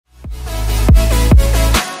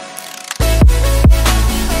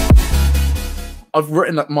I've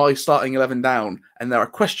written up my starting 11 down, and there are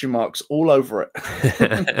question marks all over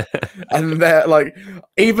it. And they're like,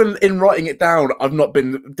 even in writing it down, I've not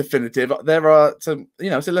been definitive. There are some,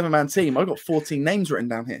 it's an 11-man team. I've got 14 names written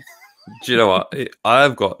down here. Do you know what?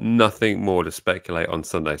 I've got nothing more to speculate on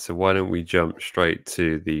Sunday, so why don't we jump straight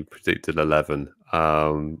to the predicted 11?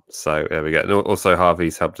 So there we go. And also,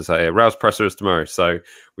 Harvey's helped us out here. Rouse presser is tomorrow, so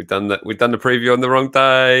we've done the preview on the wrong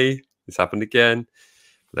day. This happened again.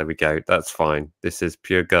 There we go. That's fine. This is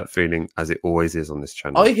pure gut feeling, as it always is on this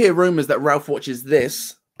channel. I hear rumours that Ralph watches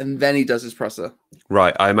this and then he does his presser.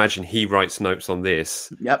 Right. I imagine he writes notes on this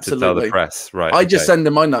to tell the press. Right. I just send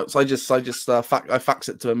him my notes. I fax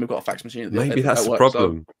it to him. We've got a fax machine. Maybe that's the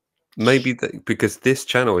problem. So. Maybe because this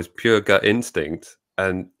channel is pure gut instinct,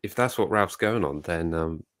 and if that's what Ralph's going on,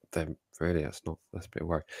 then really that's a bit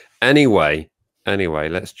worried. Anyway,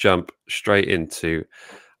 let's jump straight into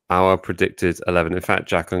our predicted 11. In fact,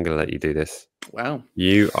 Jack, I'm going to let you do this. Wow.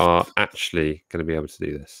 You are actually going to be able to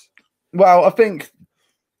do this. Well, I think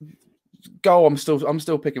goal, I'm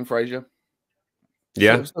still picking Fraser.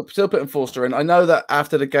 Yeah. Still putting Forster in. I know that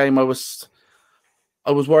after the game I was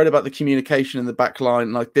worried about the communication in the back line,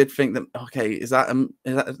 and I did think that, okay, is that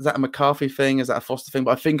a McCarthy thing? Is that a Foster thing?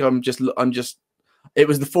 But I think I'm just it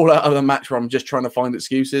was the fallout of the match where I'm just trying to find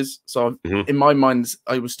excuses. So in my mind,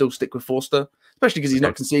 I would still stick with Forster. Especially because he's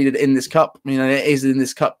not conceded in this cup. It is in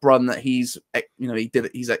this cup run that he's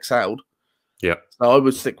excelled. Yeah. So I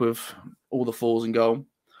would stick with all the fours in goal.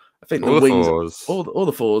 I think all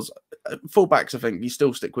the fours. Fullbacks, I think you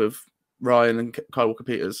still stick with Ryan and Kyle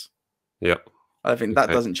Walker-Peters. Yeah. I think that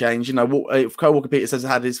doesn't change. If Kyle Walker-Peters has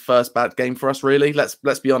had his first bad game for us, really, let's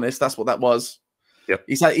be honest, that's what that was. Yep.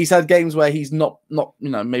 He's had games where he's not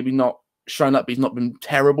maybe not shown up. He's not been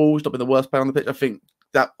terrible. He's not been the worst player on the pitch. I think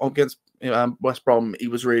that against West Brom, he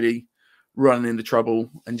was really running into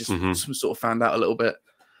trouble and just sort of found out a little bit.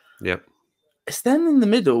 Yep. It's then in the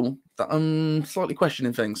middle that I'm slightly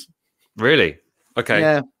questioning things. Really? Okay.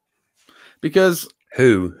 Yeah. Because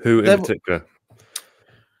who in particular?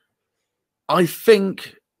 I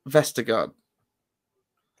think Vestergaard.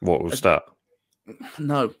 What will start?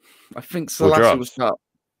 No, I think Salacia will start.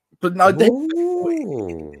 But no,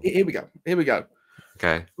 here we go.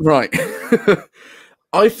 Okay. Right.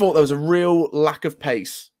 I thought there was a real lack of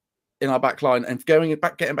pace in our back line, and getting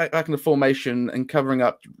back into formation and covering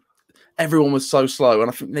up. Everyone was so slow,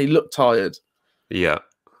 and I think they looked tired. Yeah.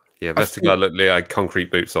 Vestergaard looked like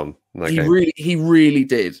concrete boots on. He really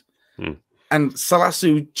did. And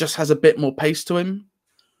Salasu just has a bit more pace to him.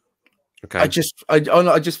 Okay. I just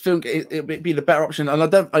feel it would be the better option. And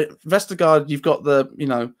Vestergaard, you've got the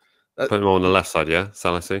put him on the left side, yeah,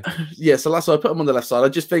 Salasu. Yeah, Salasu. I put him on the left side. I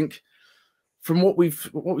just think from what we've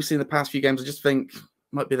seen in the past few games, I just think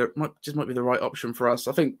might be the right option for us.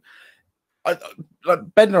 I think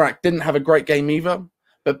Bednarak didn't have a great game either,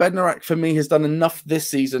 but Bednarak for me has done enough this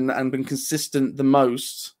season and been consistent the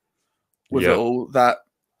most with it all that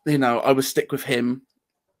I would stick with him.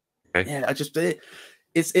 Okay. Yeah,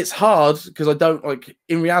 it's hard because I don't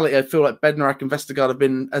in reality I feel like Bednarak and Vestergaard have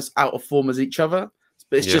been as out of form as each other,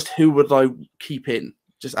 but it's just who would I keep in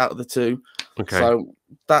just out of the two. Okay, so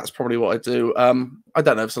that's probably what I do. I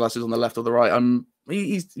don't know if Celeste is on the left or the right. I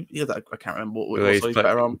can't remember what he's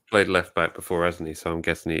better on. Played left back before, hasn't he? So I'm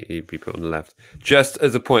guessing he'd be put on the left. Just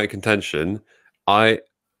as a point of contention, I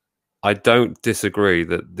don't disagree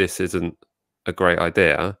that this isn't a great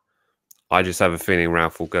idea. I just have a feeling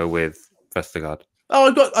Ralph will go with Vestergaard.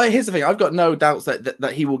 Oh, here's the thing. I've got no doubts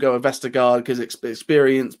that he will go with Vestergaard because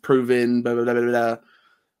experience, proven, blah, blah, blah, blah, blah.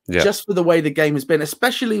 Yeah. Just for the way the game has been,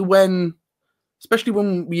 especially when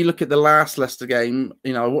you look at the last Leicester game.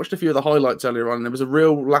 I watched a few of the highlights earlier on, and there was a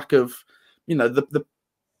real lack of,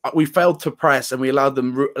 we failed to press and we allowed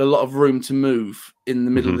them a lot of room to move in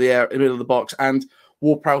the middle of the middle of the box, and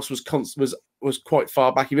Ward-Prowse was quite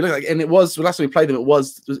far back. If you look and it was last time we played them, it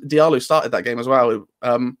was Diallo started that game as well.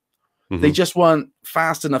 They just weren't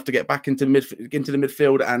fast enough to get back into the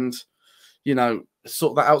midfield and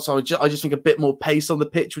sort that out. So I just think a bit more pace on the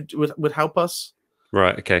pitch would help us.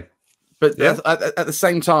 Right. Okay. But at the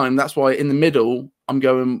same time, that's why in the middle I'm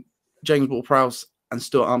going James Ward-Prowse and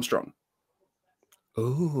Stuart Armstrong.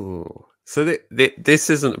 Oh, so this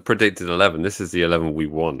isn't a predicted 11. This is the 11 we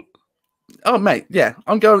want. Oh mate, yeah,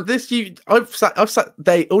 I'm going this. I've sat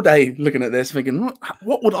all day looking at this, thinking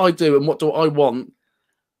what would I do and what do I want.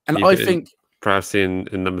 And I think Prowse in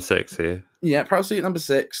number 6 here. Yeah, Prowse at number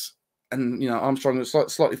 6, and Armstrong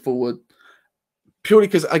slightly forward. Purely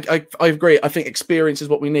because I agree. I think experience is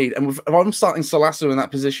what we need, and if I'm starting Salasso in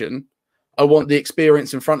that position, I want the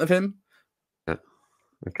experience in front of him. Yeah.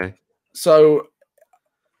 Okay. So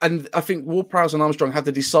And I think Ward-Prowse and Armstrong have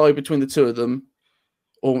to decide between the two of them,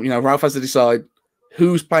 or Ralph has to decide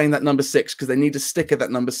who's playing that number 6 because they need to stick at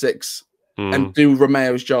that number 6 and do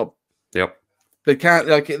Romeo's job. Yep. They can't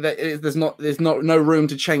there's no room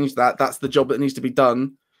to change that. That's the job that needs to be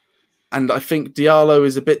done. And I think Diallo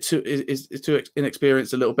is a bit too too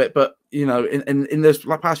inexperienced a little bit, but in those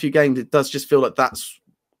past few games, it does just feel like that's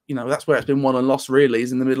where it's been won and lost. Really,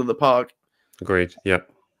 is in the middle of the park. Agreed. Yep.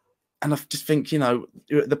 And I just think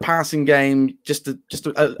the passing game, just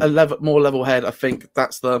a more level head. I think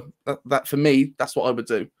that's that for me. That's what I would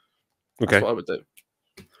do. Okay. That's what I would do.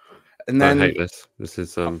 And then I hate this. This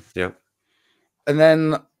is yeah. And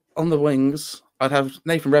then on the wings, I'd have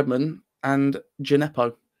Nathan Redmond and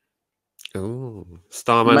Gineppo. Oh,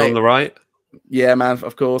 Starman on the right. Yeah, man.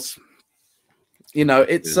 Of course.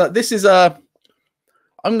 It's this is I'm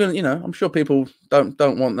sure people don't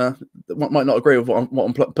want might not agree with what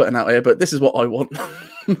I'm putting out here, but this is what I want.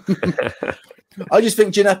 I just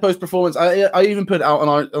think Gineppo's performance. I even put it out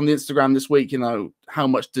on the Instagram this week. How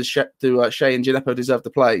much do Shea and Gineppo deserve to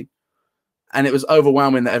play? And it was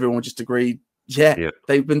overwhelming that everyone just agreed. Yeah.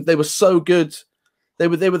 They were so good. They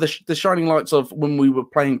were the shining lights of when we were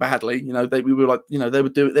playing badly.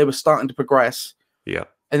 They were starting to progress. Yeah.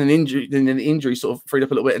 And then the injury sort of freed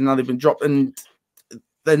up a little bit, and now they've been dropped, and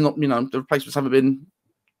they're not. The replacements haven't been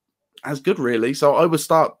as good really. So I would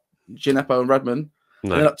start Gineppo and Redmond.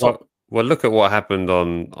 No. And up top. Well, look at what happened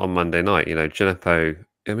on Monday night. Gineppo.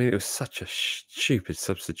 I mean, it was such a stupid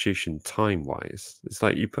substitution time-wise. It's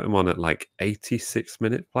like you put him on at like 86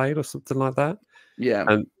 minute played or something like that. Yeah.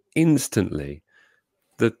 And instantly,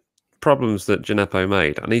 the problems that Gineppo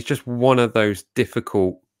made, and he's just one of those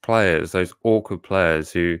difficult players, those awkward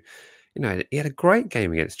players who, he had a great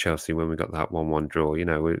game against Chelsea when we got that 1-1 draw.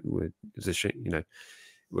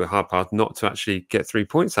 We're hard-pressed not to actually get 3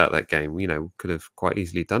 points out of that game. Could have quite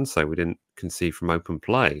easily done so. We didn't concede from open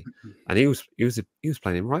play, and he was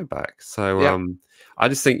playing him right back. So yeah. I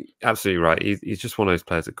just think absolutely right. He's just one of those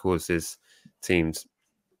players that causes teams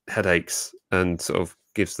headaches and sort of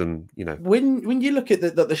gives them, When you look at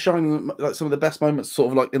the shining, like some of the best moments,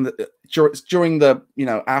 sort of like during the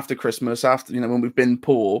after Christmas, after when we've been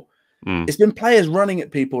poor. It's been players running at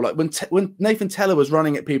people, like when Nathan Teller was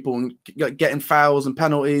running at people and getting fouls and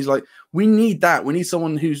penalties. Like we need that. We need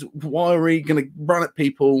someone who's wiry, going to run at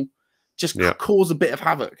people, just cause a bit of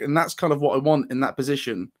havoc, and that's kind of what I want in that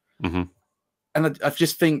position. Mm-hmm. And I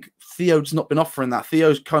just think Theo's not been offering that.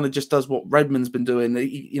 Theo's kind of just does what Redmond's been doing.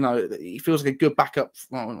 He feels like a good backup,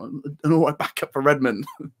 an all right backup for Redmond.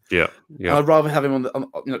 Yeah. And I'd rather have him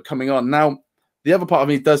coming on now. The other part of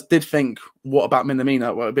me did think, what about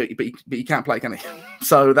Minamino? Well, but he can't play, can he?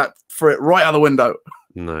 So that threw it right out the window.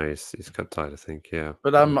 Nice, he's cut tight, I think. Yeah,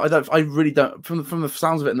 but I really don't. From the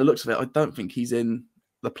sounds of it and the looks of it, I don't think he's in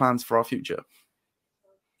the plans for our future.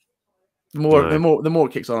 The more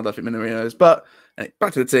it kicks on, I don't think Minamino is. But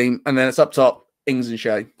back to the team, and then it's up top: Ings and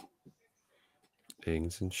Shea.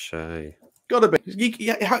 Ings and Shea. Gotta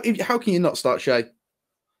be. How can you not start Shea?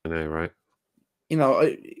 I know, right?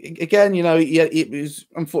 Again, it was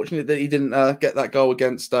unfortunate that he didn't get that goal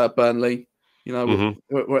against Burnley.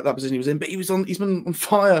 We're at that position he was in, but he's been on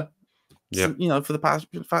fire. For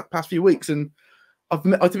the past few weeks, and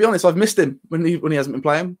to be honest, I've missed him when he hasn't been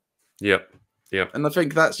playing. Yep. And I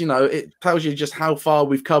think that's it tells you just how far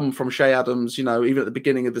we've come from Shea Adams. Even at the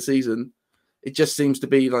beginning of the season, it just seems to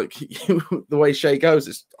be like the way Shea goes.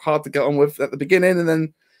 It's hard to get on with at the beginning, and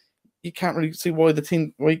then you can't really see why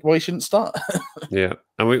he shouldn't start. Yeah,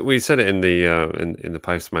 and we said it in the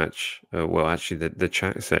post match. Well, actually, the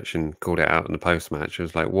chat section called it out in the post match. It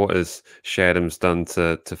was like, what has Shea Adams done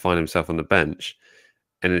to find himself on the bench?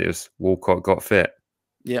 And it was Walcott got fit.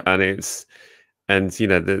 Yeah, and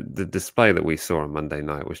the display that we saw on Monday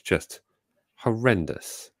night was just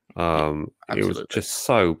horrendous. It was just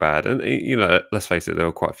so bad, and let's face it, there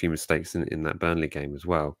were quite a few mistakes in that Burnley game as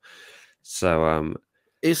well. So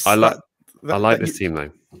I like this team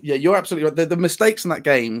though. Yeah, you're absolutely right. The mistakes in that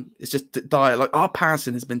game is just dire. Like our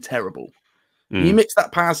passing has been terrible. You mix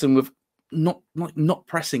that passing with not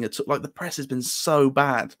pressing at all. Like the press has been so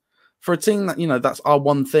bad for a team that that's our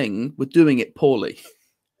one thing. We're doing it poorly.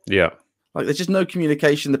 Yeah, like there's just no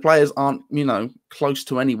communication. The players aren't close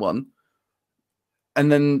to anyone.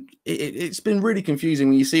 And then it's been really confusing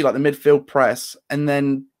when you see like the midfield press and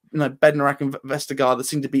then Bednarak and Vestergaard that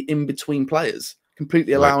seem to be in between players,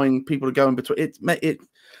 completely allowing people to go in between. It's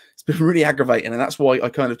been really aggravating, and that's why I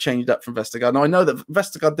kind of changed up from Vestergaard. Now I know that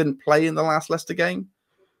Vestergaard didn't play in the last Leicester game.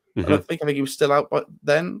 I think he was still out by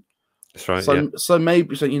then. That's right. So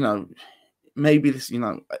maybe maybe this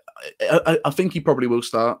I think he probably will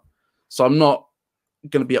start. So I'm not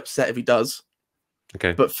going to be upset if he does.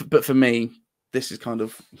 Okay. But for me, this is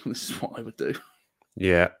what I would do.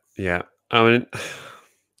 Yeah. I mean,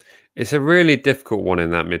 it's a really difficult one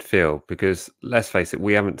in that midfield because let's face it,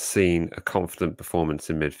 we haven't seen a confident performance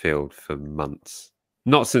in midfield for months.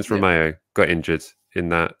 Not since Romeo got injured in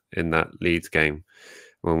that Leeds game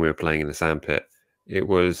when we were playing in the sandpit. It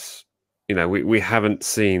was, we haven't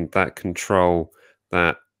seen that control,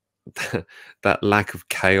 that lack of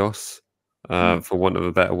chaos, for want of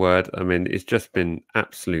a better word. I mean, it's just been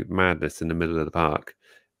absolute madness in the middle of the park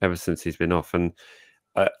ever since he's been off. And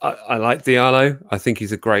I like Diallo. I think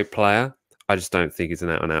he's a great player. I just don't think he's an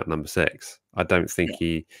out-and-out number 6. I don't think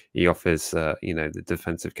he offers, the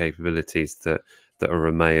defensive capabilities that a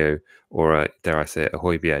Romeo or dare I say it, a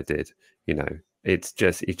Højbjerg did. He's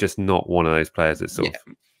just not one of those players that sort of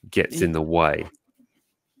gets in the way.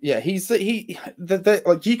 Yeah,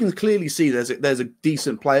 like you can clearly see there's a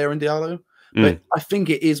decent player in Diallo, but I think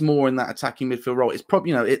it is more in that attacking midfield role. It's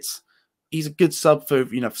probably he's a good sub for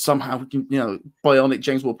somehow bionic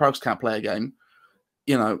James Ward-Prowse can't play a game.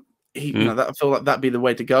 That I feel like that'd be the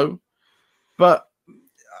way to go. But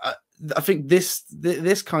I think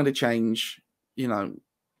this kind of change,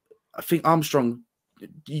 I think Armstrong,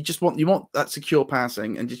 you want that secure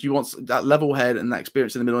passing and you want that level head and that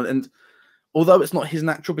experience in the middle. And although it's not his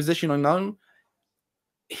natural position, I know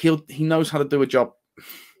he knows how to do a job.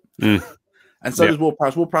 And so does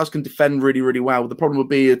Ward-Prowse. Ward-Prowse can defend really, really well. The problem would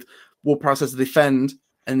be if Ward-Prowse has to defend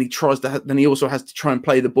and he tries to, then he also has to try and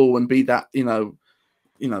play the ball and be that,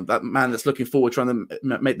 that man that's looking forward, trying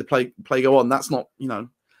to make the play go on. That's not,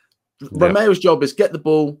 Romeo's job is get the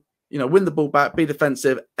ball, win the ball back, be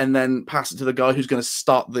defensive, and then pass it to the guy who's going to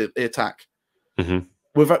start the attack.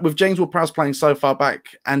 With James Ward-Prowse playing so far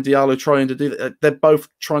back and Diallo trying to do that, they're both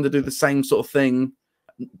trying to do the same sort of thing,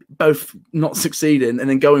 both not succeeding, and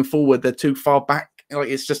then going forward they're too far back. Like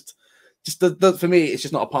it's just for me, it's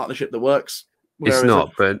just not a partnership that works. It's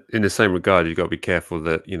not, but in the same regard, you've got to be careful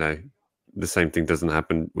that the same thing doesn't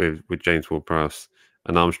happen with James Ward-Prowse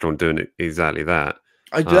and Armstrong doing it exactly that.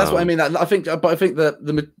 That's what I mean. I think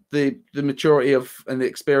that the maturity of and the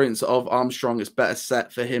experience of Armstrong is better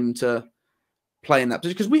set for him to play in that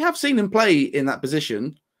position because we have seen him play in that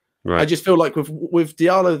position. Right. I just feel like with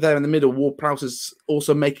Diallo there in the middle, Ward-Prowse is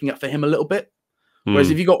also making up for him a little bit.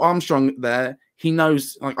 Whereas if you got Armstrong there, he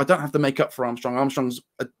knows. Like I don't have to make up for Armstrong. Armstrong's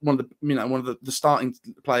one of the starting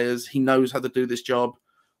players. He knows how to do this job.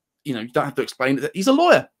 You don't have to explain it. He's a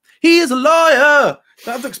lawyer. He is a lawyer. You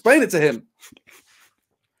don't have to explain it to him.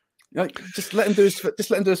 Just let him do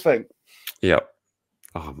his thing. Yep.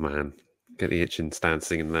 Oh man, get the itching stand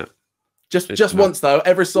singing that. Just once though,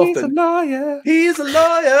 every so often. He's a lawyer. He's a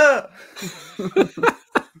lawyer.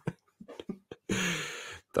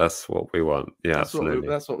 That's what we want. Yeah, absolutely.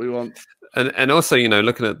 That's what we want. And also,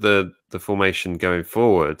 looking at the formation going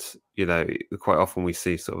forward, quite often we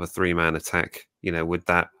see sort of a 3-man attack. Would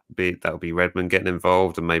that would be Redmond getting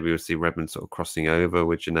involved, and maybe we'll see Redmond sort of crossing over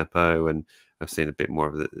with Djenepo, and I've seen a bit more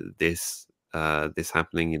of this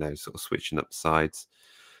happening. Sort of switching up sides,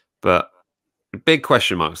 but big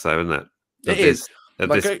question marks though, isn't it? It is at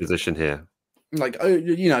this position here. Like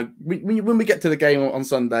when we get to the game on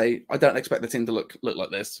Sunday, I don't expect the team to look like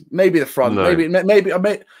this. Maybe the front, maybe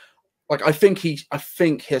I think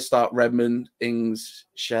he'll start Redmond, Ings,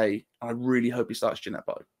 Shea. I really hope he starts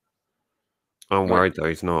Djenepo. I'm worried though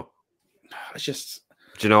he's not. It's just.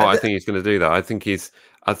 Do you know what I think he's going to do? That I think he's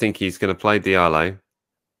going to play Diallo.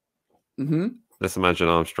 Let's imagine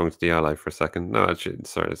Armstrong's Diallo for a second. No, actually,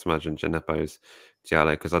 sorry. Let's imagine Djenepo's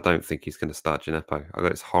Diallo because I don't think he's going to start Djenepo. I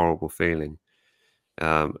got this horrible feeling.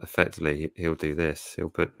 Effectively, he'll do this. He'll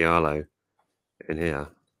put Diallo in here.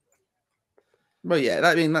 Well, yeah.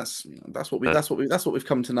 I mean, that's what we've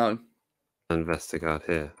come to know. And Vestergaard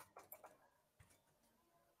here.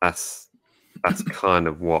 That's kind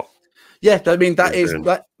of what. Yeah, I mean that is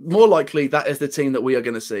more likely that is the team that we are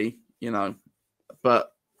going to see.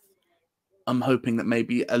 But I'm hoping that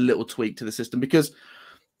maybe a little tweak to the system because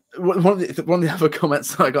one of the other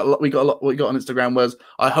comments we got on Instagram was,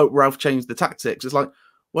 "I hope Ralph changed the tactics." It's like,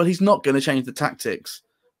 well, he's not going to change the tactics,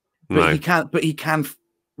 but he can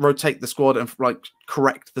rotate the squad and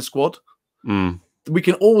correct the squad. We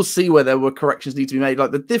can all see where there were corrections need to be made,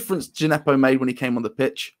 like the difference Djenepo made when he came on the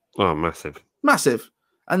pitch. Oh, massive.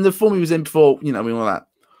 And the form he was in before, we know that.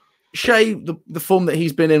 Shea, the form that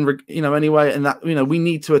he's been in, anyway, and that we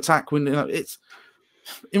need to attack. When it's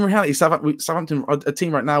in reality, Southampton are a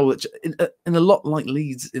team right now which, in a lot like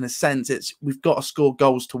Leeds, in a sense, we've got to score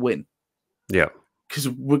goals to win. Yeah, because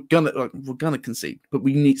we're gonna concede, but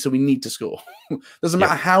we need to score. Doesn't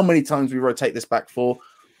matter how many times we rotate this back four.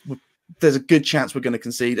 there's a good chance we're going to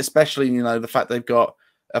concede, especially the fact they've got.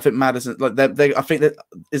 I think Madison, like I think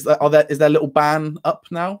that is their little ban up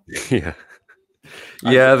now. Yeah,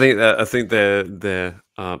 yeah. I think they're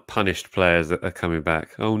punished players that are coming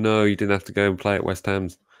back. Oh no, you didn't have to go and play at West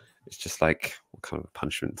Ham's. It's just like, what kind of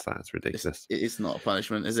punishment is that? It's ridiculous. It's not a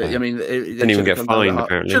punishment, is it? I mean, it didn't even get fined.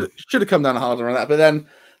 Apparently, should have come down harder on that. But then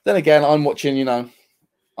again, I'm watching,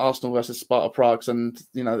 Arsenal versus Sparta Prague, and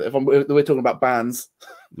if we're talking about bans,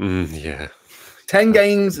 yeah, 10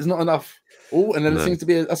 games is not enough. Oh, and then there seems to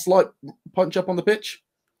be a slight punch up on the pitch,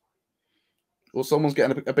 or someone's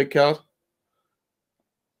getting a big card,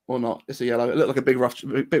 or not. It's a yellow. It looked like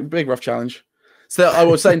a big rough challenge. So I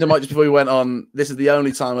was saying to Mike just before we went on, this is the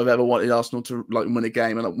only time I've ever wanted Arsenal to win a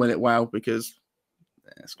game and win it well, because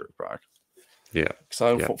screw Prague. Yeah.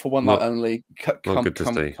 So for one night only,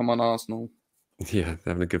 come on Arsenal. Yeah,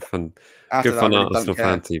 they're having a good fun Arsenal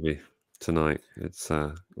fan TV tonight. It's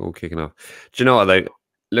all kicking off. Do you know what though?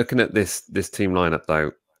 Looking at this team lineup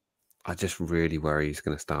though, I just really worry he's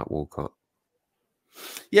going to start Walcott.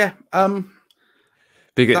 Yeah.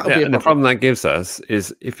 Because the problem that gives us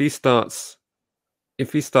is if he starts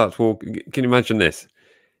Walcott, can you imagine this?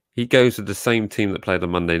 He goes with the same team that played on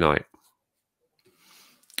Monday night.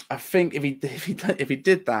 I think if he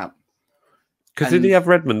did that, because did he have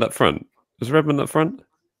Redmond up front? Was Redmond up front?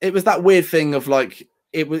 It was that weird thing of like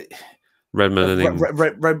it was Redmond and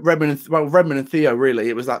Redmond and Theo. Really,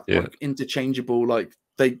 it was that like, interchangeable. Like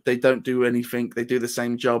they don't do anything. They do the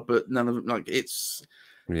same job, but none of them. Like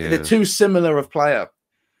they're too similar of player.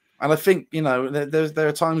 And I think there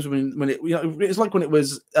are times when it's like when it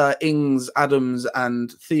was Ings, Adams,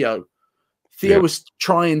 and Theo. Theo was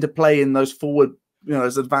trying to play in those forward,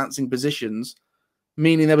 those advancing positions,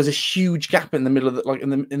 meaning there was a huge gap in the middle of in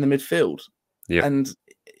the midfield. Yeah, and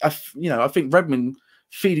I think Redmond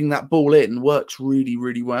feeding that ball in works really,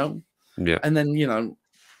 really well. Yeah, and then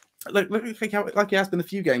like he has been a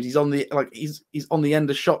few games. He's on the he's on the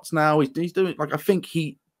end of shots now. He's doing I think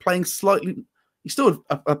playing slightly. He's still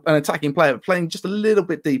an attacking player, but playing just a little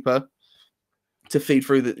bit deeper to feed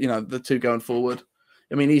through the two going forward.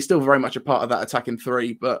 I mean, he's still very much a part of that attacking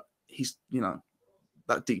three, but he's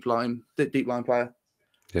that deep line player.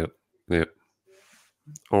 Yeah.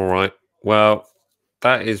 All right. Well,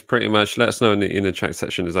 that is pretty much. Let us know in the chat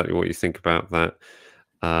section exactly what you think about that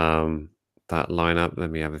that lineup. Let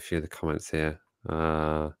me have a few of the comments here.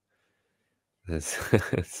 There's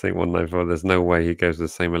 194. There's no way he goes to the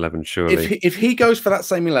same 11. Surely, if he goes for that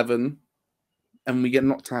same 11, and we get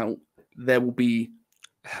knocked out, there will be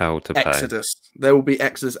hell to exodus. There will be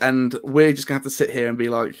exodus, and we're just gonna have to sit here and be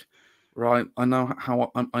like, right, I know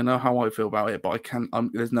how I feel about it, but I can't.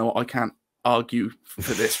 I can't argue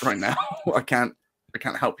for this right now. I can't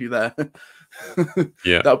help you there.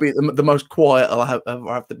 Yeah, that'll be the most quiet I'll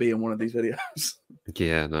have to be in one of these videos.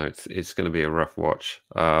 Yeah, no, it's going to be a rough watch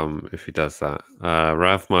if he does that.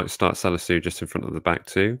 Rav might start Salisu just in front of the back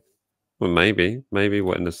two. Well, maybe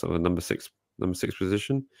what in the sort of number six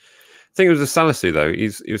position. I think it was a Salisu though.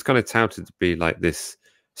 He was kind of touted to be like this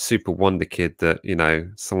super wonder kid that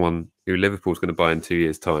someone who Liverpool's going to buy in 2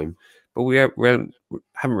 years' time. But we haven't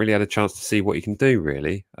really had a chance to see what he can do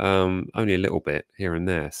really. Only a little bit here and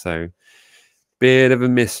there. So bit of a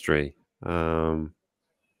mystery.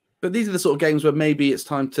 But these are the sort of games where maybe it's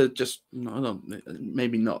time to just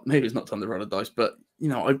maybe not. Maybe it's not time to roll the dice. But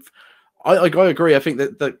I agree. I think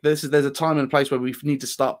that there's a time and a place where we need to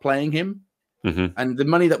start playing him. Mm-hmm. And the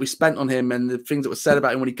money that we spent on him and the things that were said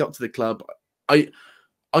about him when he got to the club, I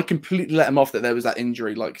completely let him off that there was that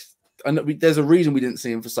injury. Like, I know there's a reason we didn't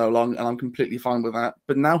see him for so long, and I'm completely fine with that.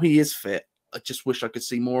 But now he is fit. I just wish I could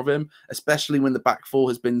see more of him, especially when the back four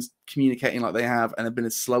has been communicating like they have and have been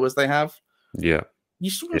as slow as they have. Yeah. You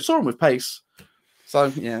saw him with pace, so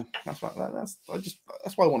yeah, that's why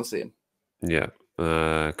I want to see him. Yeah,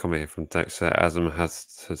 comment here from Dexter. Azam has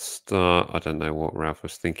to start. I don't know what Ralph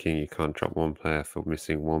was thinking. You can't drop one player for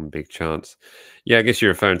missing one big chance. Yeah, I guess you're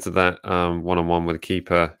referring to that one-on-one with the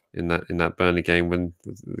keeper in that Burnley game when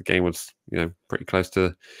the game was pretty close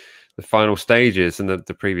to the final stages, and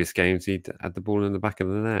the previous games he'd had the ball in the back of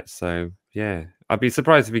the net. So yeah, I'd be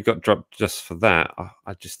surprised if he got dropped just for that.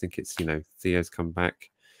 I just think it's Theo's come back,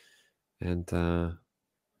 and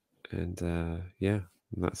yeah,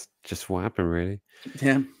 that's just what happened really.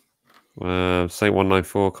 Yeah. Saint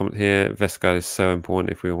 194 comment here. Vestergaard is so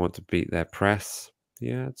important if we want to beat their press.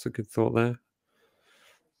 Yeah, it's a good thought there.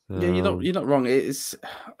 Yeah, you're not wrong. It's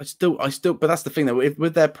I still, but that's the thing though.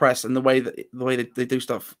 With their press and the way they do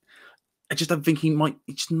stuff, I just don't think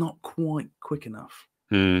it's not quite quick enough.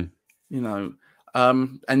 Mm.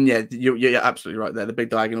 And yeah, you're absolutely right there. The big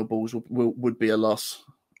diagonal balls would be a loss.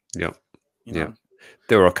 Yep. You know?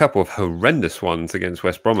 There were a couple of horrendous ones against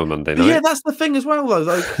West Brom on Monday night. Yeah, that's the thing as well, though.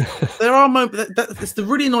 Like, there are moments. It's the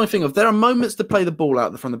really annoying thing of there are moments to play the ball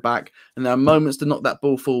out from the back, and there are moments to knock that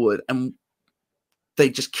ball forward, and they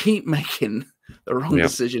just keep making the wrong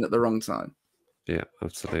decision at the wrong time. Yeah,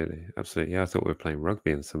 absolutely, absolutely. Yeah, I thought we were playing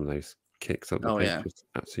rugby, and some of those kicks up the pitch was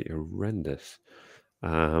absolutely horrendous.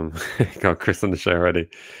 Got Chris on the show already.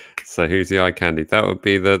 So who's the eye candy? That would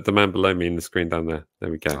be the man below me in the screen down there.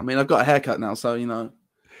 There we go. I mean, I've got a haircut now, so you know.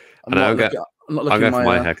 I'm not looking at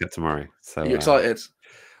my haircut tomorrow. So are you excited?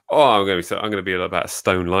 Oh, I'm going to be about a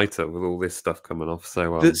stone lighter with all this stuff coming off.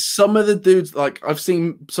 So some of the dudes, like I've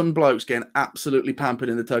seen some blokes getting absolutely pampered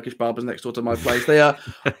in the Turkish barbers next door to my place. They are.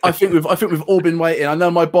 I think we've all been waiting. I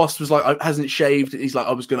know my boss was like, hasn't shaved. He's like,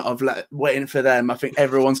 waiting for them. I think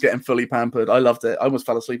everyone's getting fully pampered. I loved it. I almost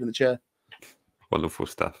fell asleep in the chair. Wonderful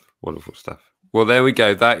stuff. Wonderful stuff. Well, there we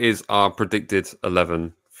go. That is our predicted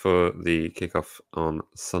 11 for the kickoff on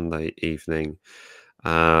Sunday evening.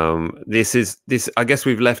 This. I guess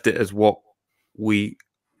we've left it as what we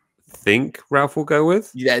think Ralph will go with.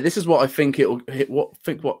 Yeah, this is what I think it'll hit.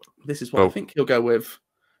 This is what I think he'll go with.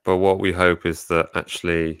 But what we hope is that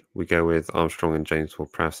actually we go with Armstrong and James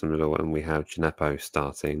Ward-Prowse in the middle, and we have Gineppo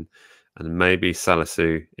starting, and maybe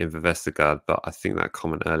Salisu in the Vestergaard. But I think that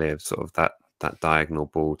comment earlier, sort of that diagonal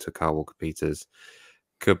ball to Kyle Walker-Peters,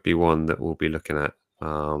 could be one that we'll be looking at.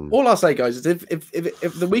 All I'll say, guys, is if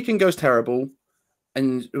the weekend goes terrible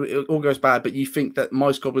and it all goes bad, but you think that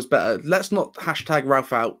my squad was better, let's not hashtag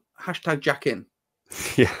Ralph out, hashtag Jack in.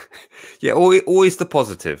 Yeah, always the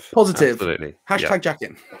positive. Absolutely. Hashtag Jack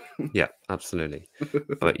in. Yeah, absolutely.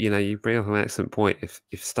 But you bring up an excellent point.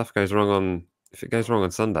 If stuff goes wrong if it goes wrong on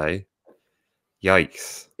Sunday,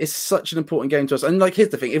 yikes! It's such an important game to us. And like, here's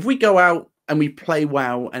the thing: if we go out and we play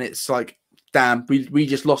well, and it's like, damn, we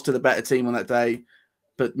just lost to the better team on that day.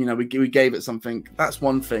 But we gave it something. That's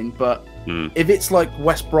one thing. But if it's like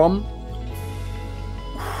West Brom,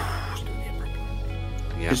 it's gonna be a problem.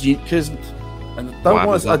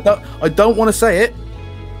 Because I don't want to say it,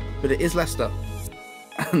 but it is Leicester,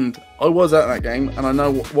 and I was at that game, and I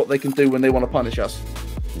know what they can do when they want to punish us.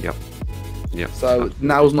 Yep. So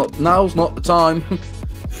now's not the time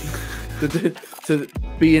to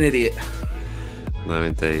be an idiot. No,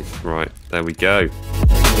 indeed. Right, there we go.